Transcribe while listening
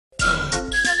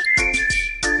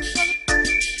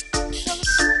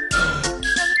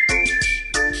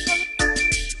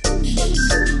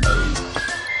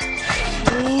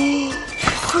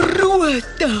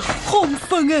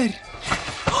gomvinger.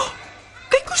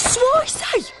 Kyk hoe swaai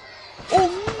sy.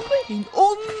 Om en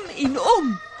om en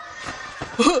om.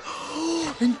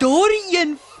 En daardie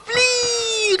een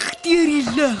vlieg deur die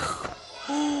lug.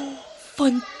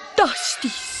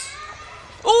 Fantasties.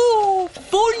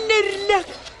 Wonderlik.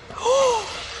 Woe!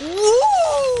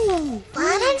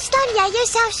 Waarom staan jy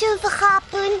jouself so vergaap,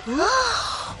 Poen?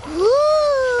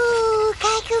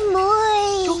 Kyk hoe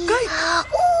mooi. Ja, kyk.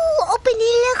 Op in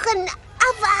die lug en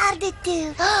af aarde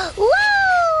toe.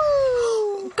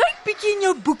 Kyk bietjie in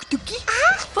jou boek, Toekie.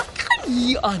 Wat gaan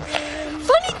hier aan?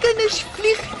 Van die kinders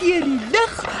vlieg deur die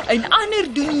lug en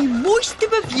ander doen die mooiste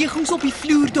bewegings op die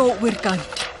vloer daaroorkant.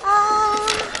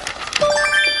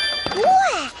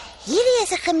 Hierdie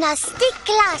is 'n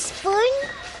gimnastiekklas, Poen.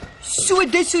 So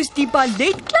dis soos die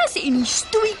balletklas en die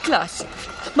stoeiklas.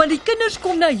 Maar die kinders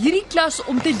kom na hierdie klas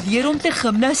om te leer om te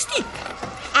gimnastiek.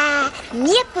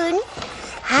 Nee, Poen.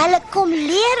 Hulle kom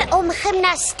leer om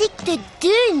gimnastiek te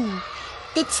doen.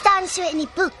 Dit staan so in die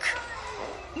boek.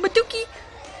 Maar Toekie,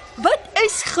 wat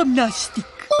is gimnastiek?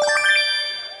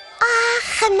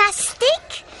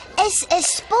 Gimnastiek is 'n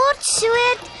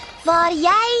sportsoort waar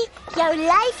jy jou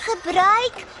lyf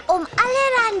gebruik om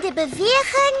allerlei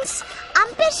bewegings,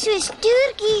 amper soos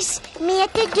toertjies, mee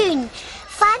te doen.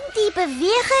 Van die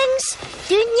bewegings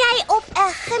doen jy op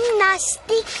 'n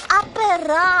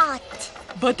gimnastiekapparaat.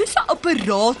 Wat is 'n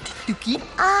apparaat, Toekie?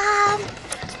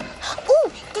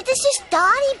 Dit is soos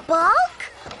daardie balk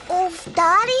of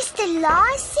daardie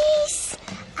stellasies.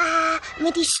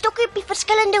 Met die stokke op die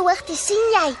verskillende hoogte, sien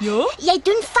jy? Ja? Jy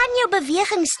doen van jou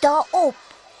bewegings daarop.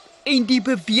 En die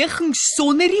beweging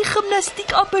sonder die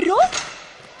gimnastiekapparaat?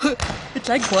 Dit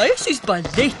lyk baie soos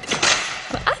ballet.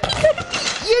 Maar ek het nog nie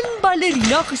een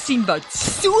ballerina gesien wat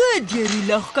so deur die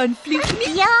lug kan vlieg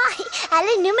nie. Ja,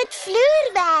 hulle noem dit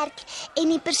vloerwerk. En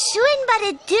die persoon wat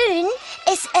dit doen,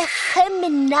 is 'n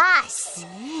gimnas.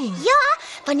 Ja,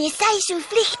 wanneer sy so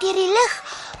vlieg deur die lug,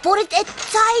 word dit 'n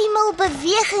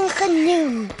tuimelbeweging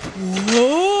genoem.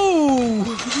 Wow!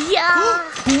 Ja.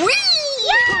 Wee!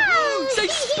 Ja! Sy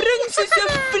spring soos 'n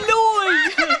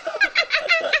vlooi.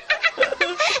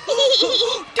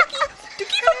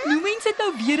 Toekie, wat noem mense dit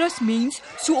nou weer as mens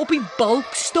so op die balk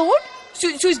staan?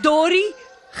 Soos daardie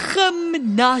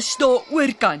gimnas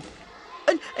daaroorkant.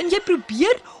 En jy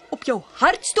probeer op jou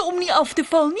hardste om nie af te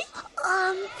val nie?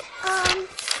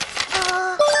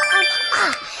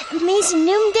 Mense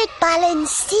noem dit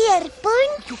balanseer, Poen.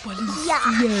 Jy balanseer. Ja,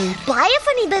 baie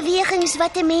van die bewegings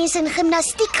wat 'n mens in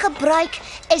gimnastiek gebruik,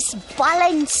 is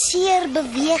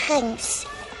balanseerbewegings.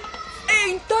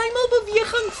 En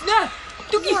tuimelbewegings, né?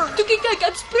 Toekie, Ja. Toekie, kyk,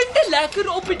 ek spring te lekker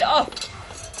op en af.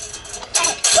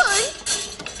 Poen,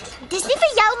 dis nie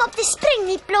vir jou om op te spring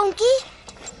nie, plonkie.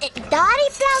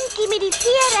 Daardie plankie met die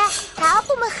vere help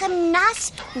om 'n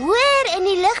gimnas hoër in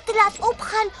die lug te laat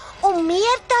opgaan om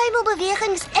meer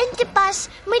tuimelbewegings in te pas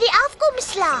met die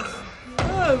afkomslag.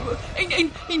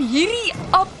 En hierdie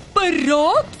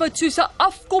apparaat wat soos 'n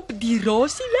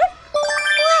afkopdirasie lyk?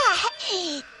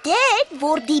 Dit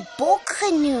word die bok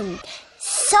genoem.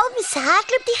 Soms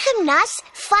hardloop die gimnas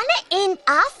van 'n end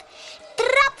af,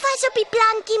 trap vas op die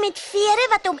plankie met vere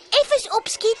wat hom effens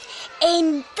opskiet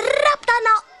en trap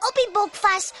daarna op die bok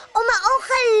vas om 'n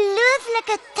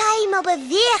ongelooflike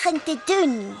tuimelbeweging te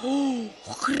doen.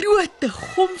 Grote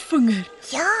gomvinger.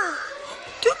 Ja.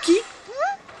 Toekie,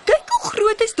 kyk hoe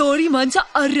groot is daardie man se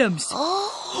arms.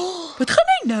 Wat gaan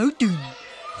hy nou doen?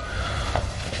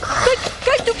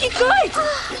 Kyk Toekie, kyk.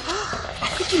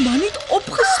 Ek het die man net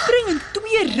opgespring en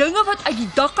 2 ringe wat uit die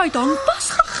dak uit hang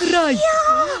vasgegryp.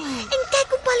 Ja, en kyk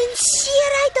hoe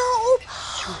balanseer hy daarop.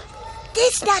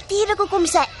 Dis natuurlik hoekom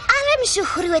sy arm so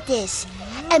groot is.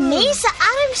 'n Mens se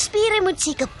armspiere moet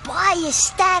seker baie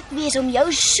sterk wees om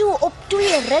jou so op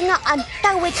 2 ringe aan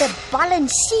toue te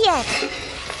balanseer.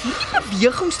 Hierdie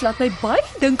bewegings laat my baie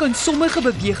dink aan sommige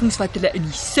bewegings wat hulle in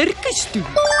die sirkus doen.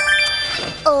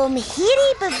 Om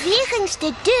hierdie bewegings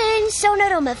te doen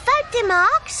sonder om 'n fout te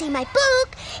maak, sê my boek,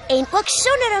 en ook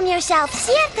sonder om jouself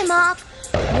seer te maak,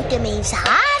 moet 'n mens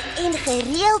hard en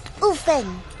gereeld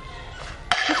oefen.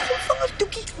 Gomvinger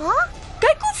Toekie,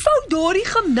 kyk hoe vou daardie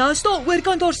gimnas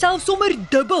daaroorkant haarself sommer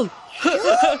dubbel.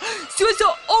 Soos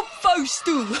 'n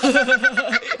opvoustoel.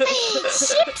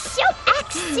 Sjoep, ek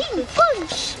sien, Poen,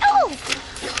 sjoep.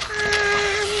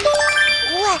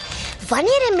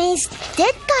 Wanneer 'n mens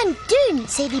dit kan doen,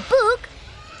 sê die boek,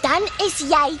 dan is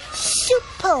jy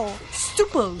soepel.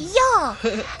 Soepel? Ja,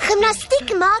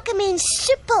 gimnastiek maak 'n mens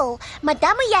soepel, maar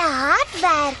dan moet jy hard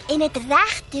werk en dit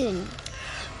reg doen.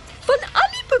 Van al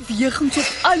die bewegings op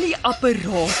al die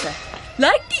apparate,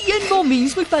 lyk die een waar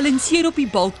mens moet balanseer op die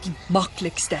balk die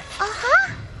maklikste.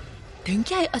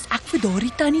 Dink jy as ek vir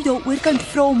daardie tannie daaroor kan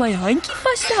vra om my handjie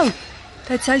vashou,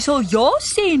 dat sy sal ja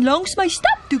sê en langs my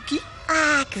stap, Toekie?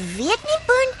 Ek weet nie,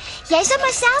 Poen. Jy sal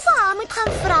myself vir haar moet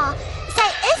gaan vra. Sy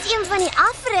is een van die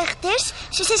afrigters,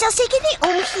 so sy sal seker nie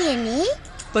omgee nie.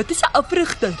 Wat is 'n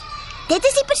afrigter? Dit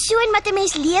is die persoon wat 'n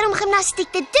mens leer om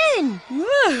gimnastiek te doen.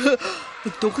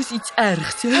 Ek dink is iets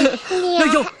ergs. Nou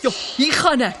ja, hier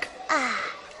gaan ek.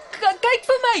 Kyk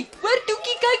vir my. Hoor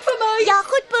Toekie, kyk vir my. Ja,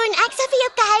 goed, Poen, ek sal vir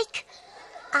jou kyk.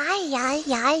 Ai.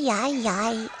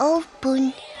 O,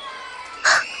 Poen.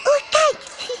 O, kyk.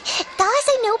 Daar is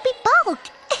hy nou op die balk.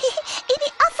 En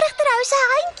die afrigter hou sy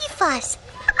handjie vas.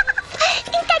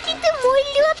 En kyk net hoe mooi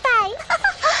loop hy.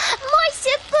 Mooi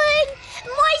so, Poen.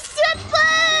 Mooi so,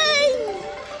 Poen.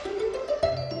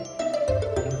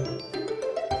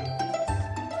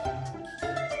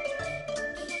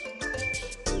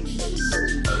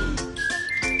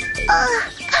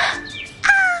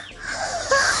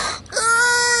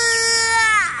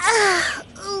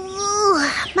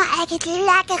 Maar ek het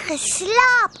lekker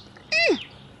geslaap.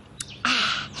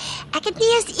 Ek het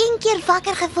nie eens een keer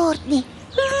wakker geword nie.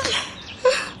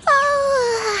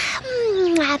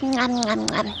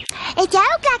 Het jy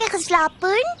ook lekker geslaap,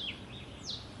 Poen?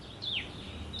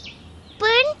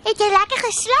 Poen, het jy lekker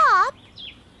geslaap?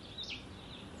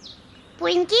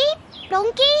 Poentjie?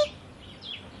 Plonkie?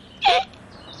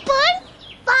 Poen,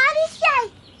 waar is jy?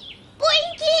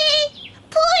 Poentjie!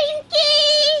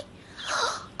 Poentjie!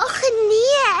 Ag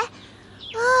nee.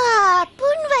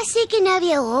 Poen was seker nou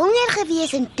weer honger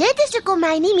gewees en dit is hoekom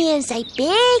hy nie meer in sy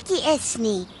bedjie is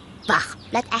nie. Wag,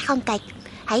 laat ek gaan kyk.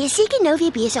 Hy is seker nou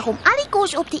weer besig om al die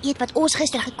kos op te eet wat ons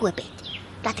gister gekoop het.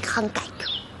 Laat ek gaan kyk.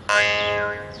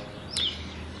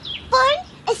 Poen,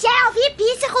 is jy alweer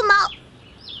besig om al...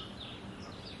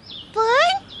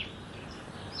 Poen?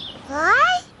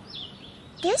 Hoi?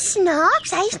 Dis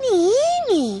snaaks, hy is nie hier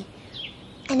nie.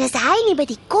 En as hy nie by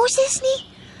die kos is nie,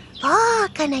 waar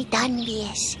kan hy dan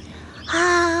wees?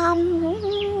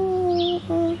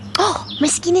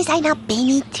 Miskien is hy na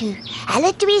Penny toe.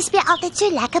 Hulle twee speel altyd so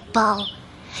lekker bal.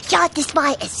 Ja, dis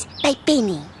waar hy is, by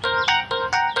Penny.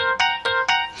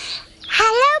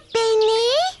 Hallo, Penny.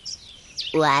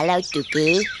 Hallo,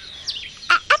 Toekie.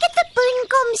 Ek het vir Poen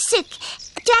kom soek.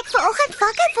 Toe ek vanoggend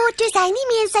wakker word, is hy nie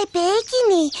meer in sy bedjie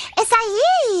nie. Is hy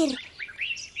hier?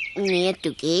 Nee,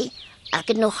 Toekie. Ek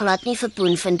het nog glad nie vir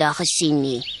Poen vandag gesien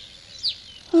nie.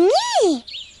 Nee.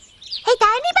 Het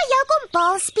hy nie by jou kom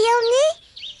bal speel nie?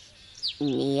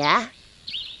 Nee.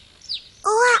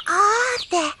 O,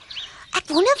 aarde. Ek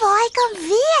wonder waar hy kan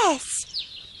wees.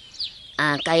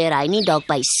 Kuier hy nie dalk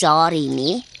by Sari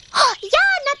nie? Ja,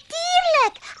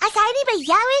 natuurlijk. As hy nie by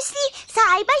jou is nie, sal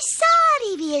hy by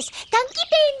Sari wees. Dankie,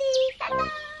 Penny.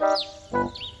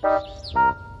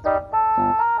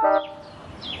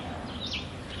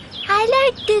 Hallo,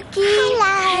 Toekie.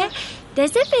 Hallo.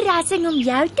 Dis 'n verrassing om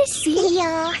jou te sien.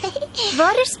 Ja.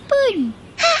 Waar is Poen?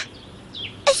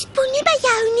 Is Poen nie by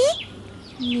jou nie?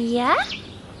 Nee?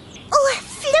 O,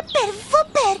 flipper,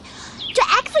 wopper. Toe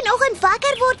ek vanoggend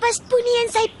wakker word, was Poen nie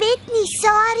in sy bed nie,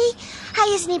 Sari. Hy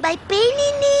is nie by Penny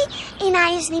nie en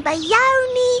hy is nie by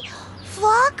jou nie.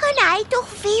 Waar kan hy tog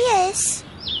wees?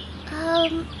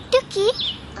 Toekie,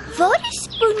 waar is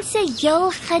Poen se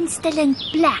heel gunsteling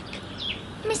plek?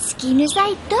 Miskien is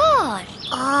hy daar.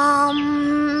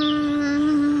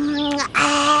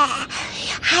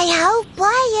 Hy hou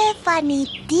baie van die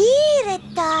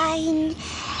dieretuin.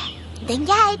 Dink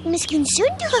jy hy het miskien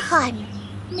soontoe gegaan?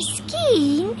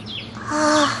 Miskien?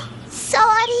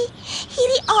 Sorry,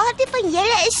 hierdie aarde van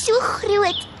julle is so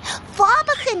groot. Waar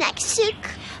begin ek soek?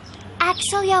 Ek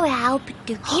sal jou help,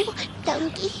 Toekie.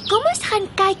 Dankie. Kom ons gaan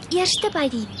kyk eers by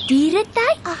die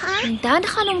dieretuin. Aha. En dan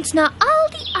gaan ons na al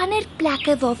die ander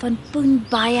plekke waarvan Poen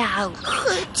baie hou.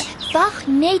 Goed. Wag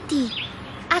netie.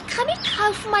 Ek gaan net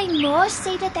gou vir my ma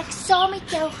sê dat ek saam met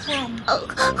jou gaan.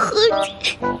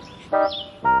 Goed.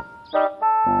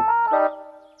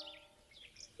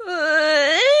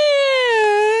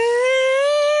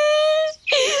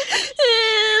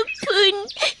 Poen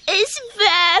is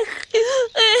weg.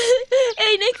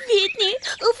 En ek weet nie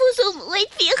of ons hom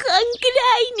ooit weer gaan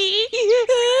kry nie.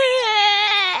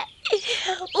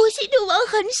 Ons het nou al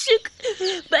gaan soek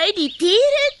by die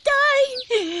dieretuin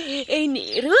en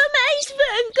die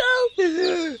roomyswinkel.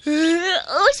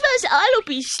 Ons was al op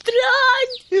die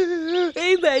strand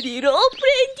en by die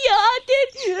rolprentteater.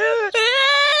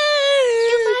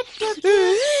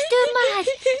 Toe maar.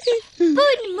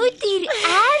 Poen moet hier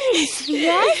ergens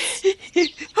wees.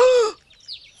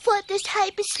 Wat is hy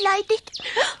besluit het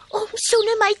om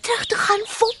sonder my terug te gaan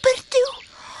Wopper toe?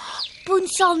 Poen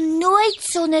sal nooit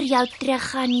sonder jou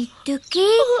teruggaan nie,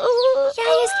 Toekie.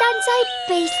 Jy is dan sy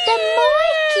beste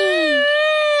maatjie.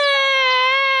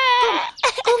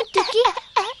 Kom, Toekie.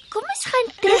 Kom ons gaan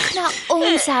terug na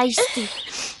ons huis toe.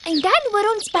 En dan hoor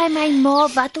ons by my ma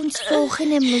wat ons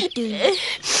volgende moet doen.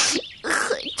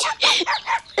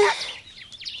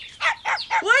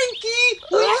 Poentjie,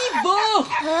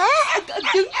 wag. Ek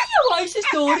dink nie jou huis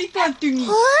is daardie kant toe nie.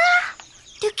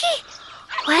 Toekie,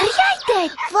 hoor jy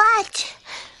dit? Wat?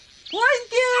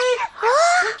 Poentjie,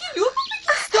 loop 'n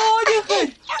bietjie stadiger.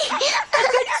 Ek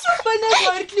kan nie so vinnig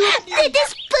hardloop nie. Dit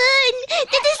is Poen!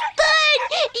 Dit is Poen!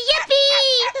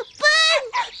 Jippie! Poen!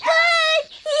 Poen!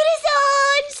 Hier is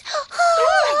ons!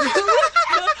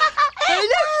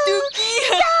 Hallo Toekie.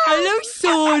 Hallo,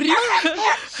 sorry.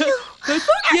 Wat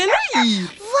maak julle hier?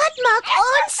 Wat maak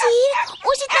ons hier?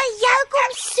 Ons het na jou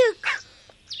kom soek.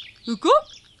 Hoekom?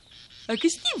 Ek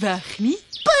is nie weg nie.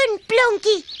 Poen,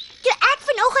 plonkie. Toe ek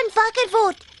vanoggend wakker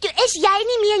word, toe is jy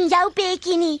nie meer in jou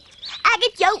bedjie nie. Ek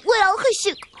het jou oral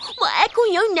gesoek, maar ek kon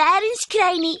jou nêrens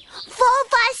kry nie. Waar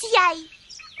was jy?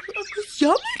 Ek is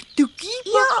jammer, Toekie.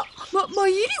 Maar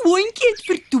hierdie hondjie het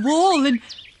verdwaal en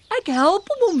ek help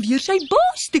hom om weer sy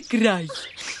baas te kry.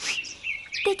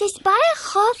 Dit is baie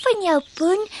gaaf van jou,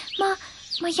 Poen, maar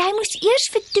jy moes eers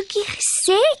vir Toekie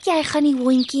gesê het jy gaan die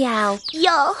hondjie help.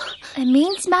 Ja, 'n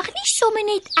Mens mag nie sommer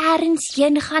net elders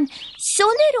heen gaan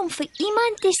sonder om vir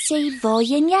iemand te sê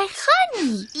waarheen jy gaan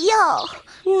nie. ja.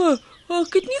 O,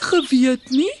 ek het nie geweet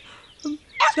nie.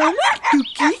 Jammer,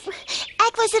 Toekie.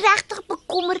 Ek was regtig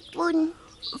bekommerd, Poen.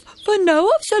 Van nou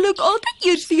af sal ek altyd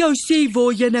eers vir jou sê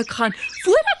waarheen ek gaan,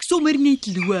 voor ek sommer net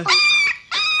loop.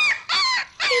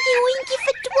 Het die hondjie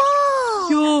verdwaal?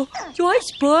 Ja, hy's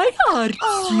baie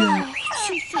hartseer.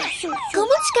 Kom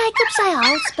ons kyk op sy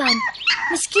halsband.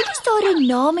 Miskien is daar 'n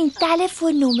naam en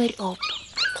telefoonnommer op.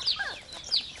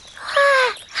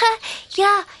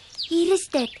 Ja, hier is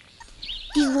dit.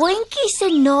 Die hondjie se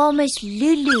naam is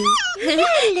Lulu.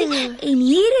 En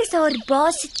hier is haar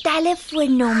baas se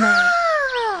telefoonnommer.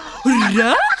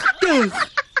 Regtig?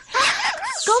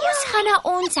 Kom ons gaan na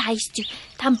ons huis toe.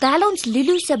 Dan bel ons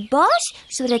Lulu se baas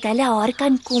sodat hulle haar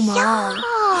kan kom haal.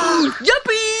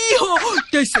 Jippie!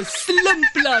 Dis 'n slim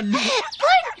plan.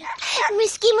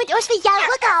 Miskien moet ons vir jou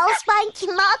ook 'n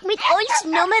halsbandjie maak met ons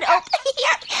nommer op.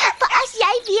 Vir as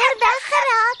jy weer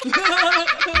weggeraak.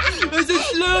 Dis 'n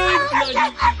slim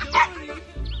plan.